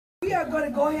We are going to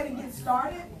go ahead and get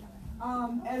started.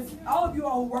 As all of you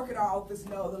all who work at our office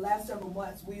know, the last several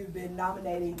months we've been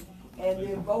nominating and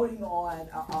then voting on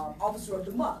Officer of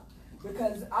the Month,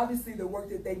 because obviously the work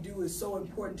that they do is so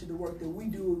important to the work that we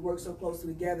do. We work so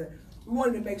closely together. We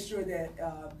wanted to make sure that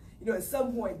at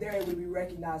some point they're able to be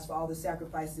recognized for all the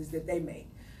sacrifices that they make.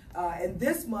 And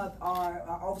this month, our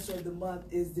Officer of the Month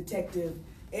is Detective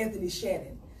Antony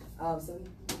Shannon.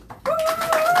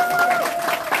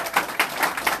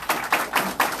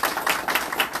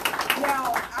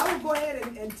 Now, I will go ahead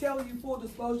and tell you full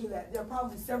disclosure that there are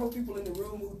probably several people in the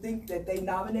room who think that they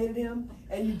nominated him,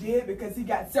 and you did, because he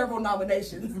got several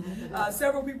nominations.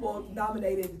 Several people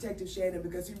nominated Detective Shannon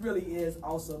because he really is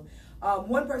awesome.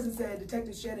 One person said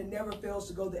Detective Shannon never fails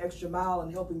to go the extra mile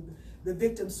in helping the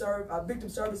victim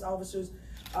service officers.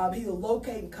 He'll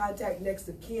locate and contact next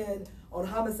of kin on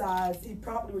homicides. He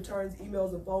promptly returns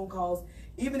emails and phone calls,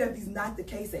 even if he's not the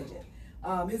case agent.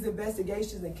 His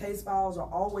investigations and case files are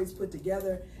always put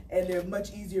together, and they're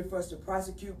much easier for us to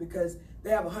prosecute because they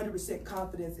have 100%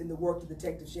 confidence in the work that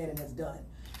Detective Shannon has done.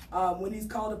 When he's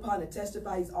called upon to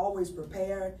testify, he's always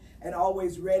prepared and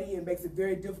always ready, and makes it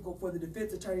very difficult for the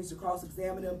defense attorneys to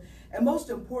cross-examine him. And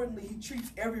most importantly, he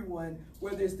treats everyone,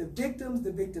 whether it's the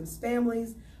victims'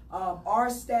 families, our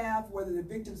staff, whether the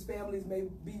victims' families may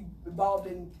be involved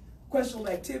in questionable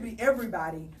activity,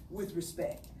 everybody with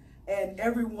respect. And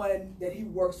everyone that he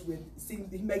works with,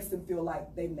 he makes them feel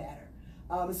like they matter.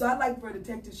 So I'd like for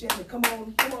Detective Shannon to come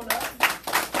on up.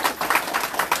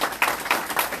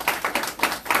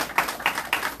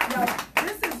 Now,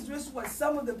 this is just what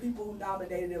some of the people who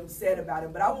nominated him said about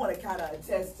him, but I want to kind of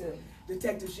attest to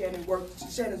Detective Shannon's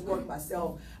work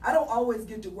myself. I don't always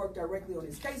get to work directly on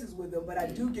his cases with him, but I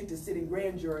do get to sit in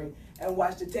grand jury and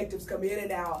watch detectives come in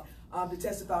and out to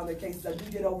testify on their cases. I do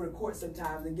get over to court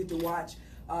sometimes and get to watch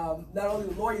not only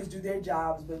the lawyers do their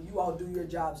jobs, but you all do your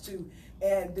jobs too.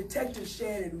 And Detective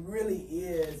Shannon really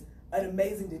is an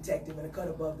amazing detective and a cut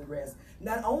above the rest.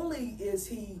 Not only is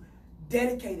he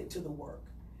dedicated to the work,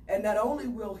 and not only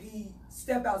will he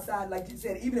step outside, like you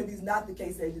said, even if he's not the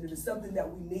case agent, if it's something that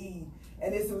we need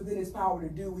and it's within his power to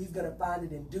do, he's going to find it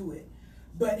and do it.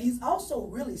 But he's also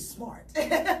really smart.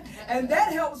 And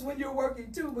that helps when you're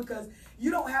working too, because you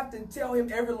don't have to tell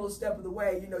him every little step of the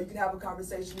way. You know, you can have a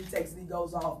conversation, he takes it, he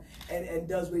goes off and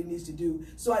does what he needs to do.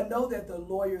 So I know that the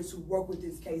lawyers who work with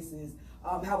his cases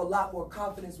have a lot more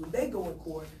confidence when they go in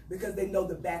court, because they know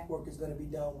the back work is going to be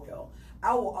done well.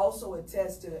 I will also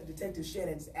attest to Detective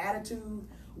Shannon's attitude,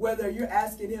 whether you're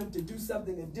asking him to do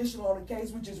something additional on a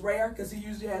case, which is rare because he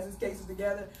usually has his cases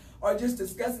together, or just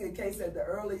discussing a case at the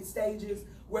early stages,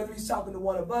 whether he's talking to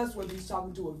one of us, whether he's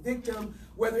talking to a victim,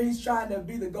 whether he's trying to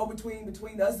be the go-between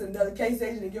between us and another case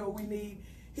agent and get what we need.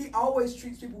 He always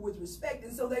treats people with respect,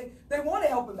 and so they want to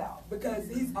help him out because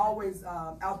he's always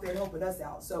out there helping us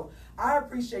out. So I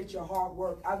appreciate your hard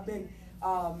work. I've been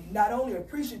not only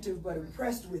appreciative, but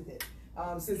impressed with it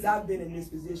since I've been in this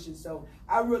position. So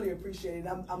I really appreciate it.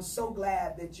 I'm so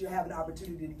glad that you have an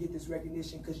opportunity to get this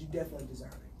recognition, because you definitely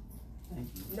deserve it. Thank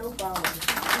you. No problem.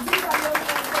 Does anybody else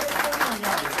want to say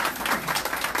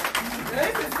anything?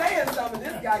 They've been saying something.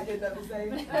 This guy getting up and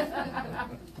saying.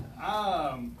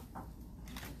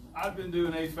 I've been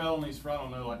doing 8 felonies for, I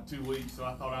don't know, like 2 weeks, so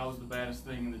I thought I was the baddest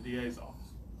thing in the DA's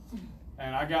office.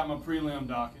 And I got my prelim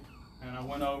docket, and I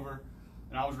went over,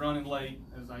 and I was running late,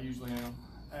 as I usually am,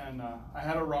 and I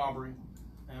had a robbery,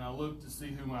 and I looked to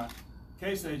see who my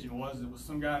case agent was. It was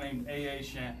some guy named A.A.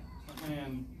 Shannon.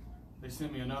 And they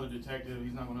sent me another detective.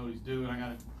 He's not going to know what he's doing. I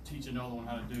got to teach another one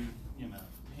how to do, he ain't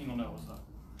going to know what's up.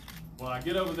 Well, I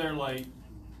get over there late,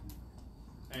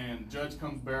 and Judge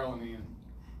comes barreling in,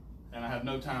 and I have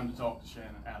no time to talk to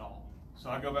Shannon at all. So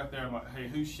I go back there, I'm like, hey,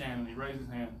 who's Shannon? He raises his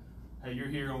hand. Hey, you're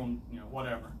here on,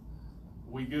 whatever.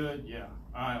 We good? Yeah.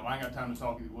 All right, well, I ain't got time to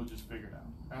talk to you. We'll just figure it out.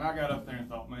 And I got up there and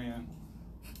thought, man,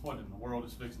 what in the world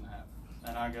is fixing to happen?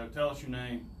 And I go, tell us your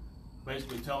name.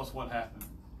 Basically, tell us what happened.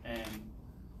 And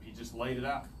he just laid it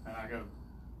out. And I go,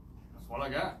 that's what I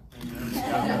got. And I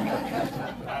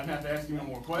didn't have to ask him any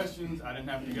more questions. I didn't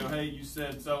have to go, hey, you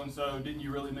said so-and-so. Didn't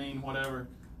you really mean whatever?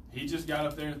 He just got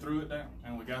up there and threw it down.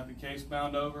 And we got the case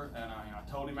bound over. And I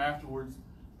told him afterwards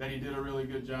that he did a really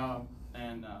good job.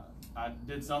 And I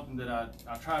did something that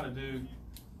I try to do.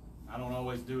 I don't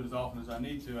always do it as often as I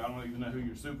need to. I don't even know who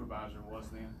your supervisor was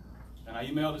then. And I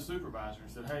emailed his supervisor and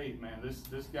said, hey, man,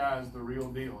 this guy is the real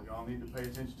deal. Y'all need to pay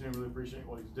attention to him, really appreciate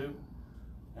what he's doing.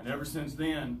 And ever since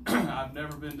then, I've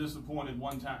never been disappointed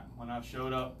one time when I've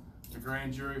showed up to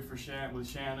grand jury with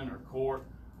Shannon or court,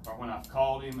 or when I've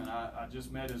called him and I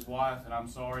just met his wife and I'm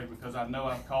sorry because I know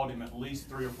I've called him at least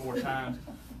 3 or 4 times,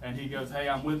 and he goes, hey,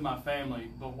 I'm with my family,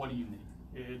 but what do you need?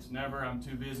 It's never, I'm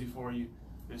too busy for you.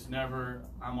 It's never,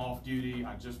 I'm off duty,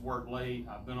 I just work late,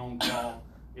 I've been on call.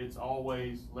 It's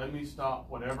always, let me stop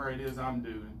whatever it is I'm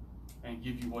doing and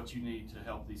give you what you need to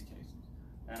help these cases.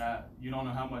 And you don't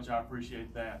know how much I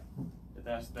appreciate that.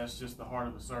 That's just the heart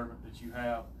of a servant that you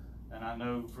have. And I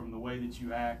know from the way that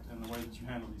you act and the way that you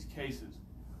handle these cases,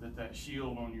 that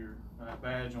shield on your, that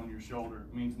badge on your shoulder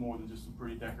means more than just a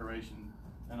pretty decoration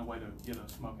and a way to get a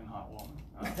smoking hot woman.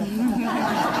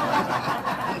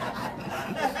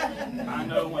 I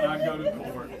know when I go to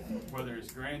court, whether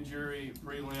it's grand jury,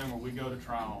 prelim, or we go to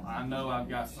trial, I know I've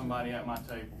got somebody at my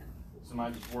table,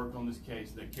 somebody that's worked on this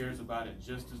case that cares about it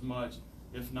just as much,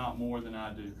 if not more than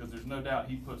I do, because there's no doubt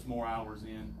he puts more hours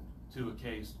in to a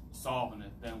case solving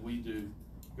it than we do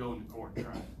going to court and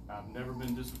trying. I've never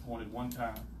been disappointed one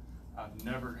time. I've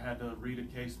never had to read a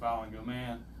case file and go,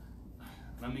 man,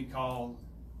 let me call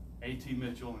A.T.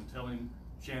 Mitchell and tell him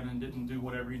Shannon didn't do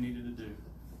whatever he needed to do.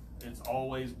 It's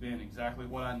always been exactly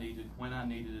what I needed, when I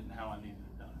needed it, and how I needed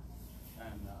it done.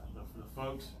 And the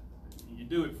folks, you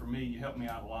do it for me, you help me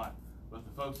out a lot, but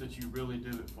the folks that you really do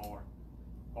it for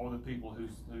are the people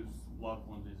whose loved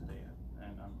one is dead.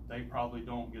 And they probably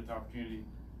don't get the opportunity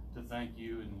to thank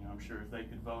you, and I'm sure if they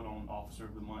could vote on Officer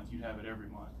of the Month, you'd have it every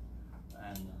month.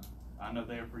 And I know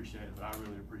they appreciate it, but I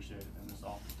really appreciate it, and this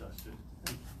office does too.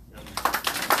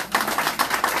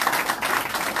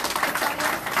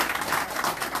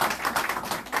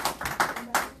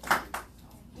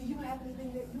 Do you have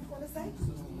anything that you want to say?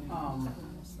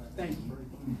 Thank you.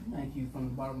 Thank you from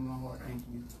the bottom of my heart. Thank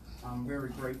you. I'm very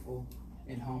grateful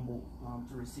and humbled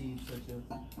to receive such a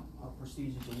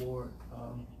prestigious award.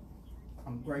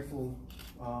 I'm grateful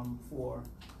for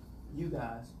you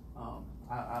guys.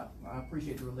 I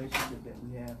appreciate the relationship that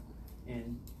we have,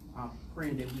 and I'm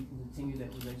praying that we can continue that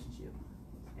relationship.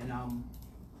 And I'm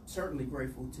certainly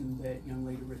grateful to that young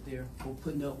lady right there for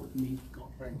putting up with me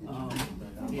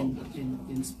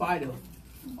in spite of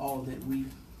all that we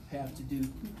have to do.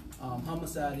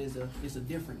 Homicide is a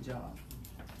different job.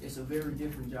 It's a very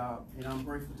different job, and I'm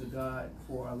grateful to God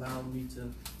for allowing me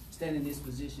to stand in this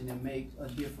position and make a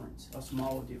difference, a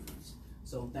small difference.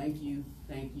 So thank you,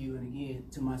 and again,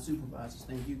 to my supervisors,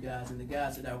 thank you guys, and the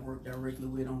guys that I work directly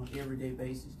with on an everyday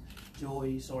basis,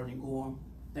 Joey, Sergeant Gorham,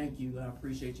 thank you, I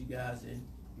appreciate you guys. And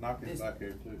Knocking back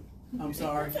here too. I'm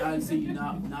sorry, I didn't see you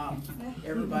knock.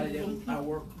 Everybody that I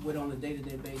work with on a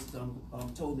day-to-day basis, I'm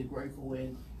totally grateful,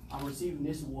 and I'm receiving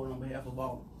this award on behalf of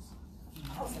all of us.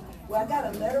 Awesome. Well, I got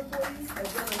a letter for you,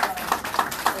 as well as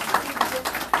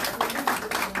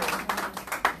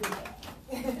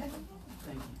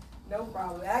Thank you. no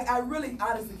problem. I really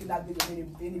honestly cannot think of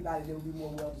anybody that would be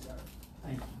more well deserved.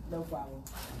 Thank you. No problem.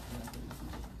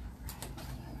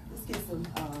 Let's get some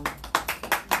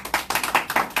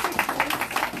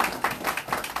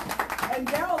and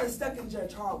Daryl is stuck in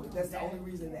Judge Harwood. That's the only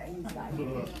reason that he's not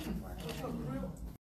here.